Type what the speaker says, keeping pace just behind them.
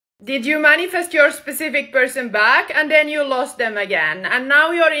Did you manifest your specific person back and then you lost them again? And now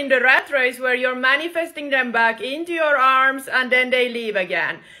you're in the rat race where you're manifesting them back into your arms and then they leave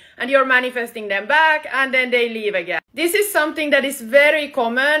again. And you're manifesting them back and then they leave again. This is something that is very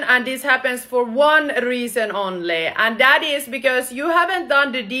common, and this happens for one reason only. And that is because you haven't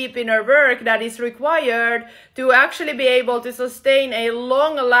done the deep inner work that is required to actually be able to sustain a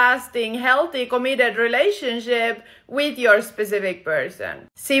long-lasting, healthy, committed relationship with your specific person.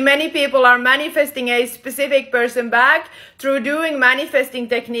 See, many people are manifesting a specific person back through doing manifesting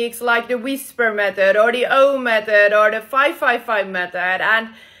techniques like the whisper method or the O method or the 555 method. And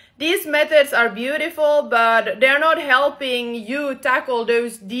these methods are beautiful, but they're not helping you tackle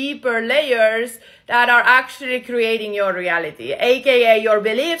those deeper layers that are actually creating your reality, aka your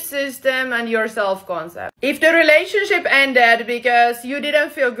belief system and your self-concept. If the relationship ended because you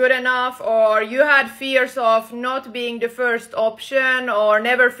didn't feel good enough, or you had fears of not being the first option, or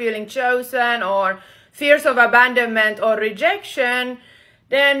never feeling chosen, or fears of abandonment or rejection,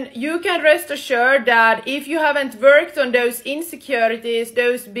 then you can rest assured that if you haven't worked on those insecurities,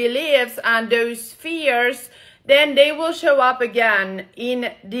 those beliefs, and those fears, then they will show up again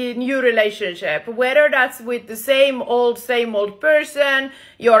in the new relationship, whether that's with the same old person,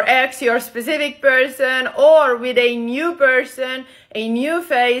 your ex, your specific person, or with a new person, a new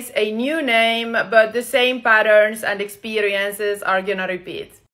face, a new name, but the same patterns and experiences are gonna repeat.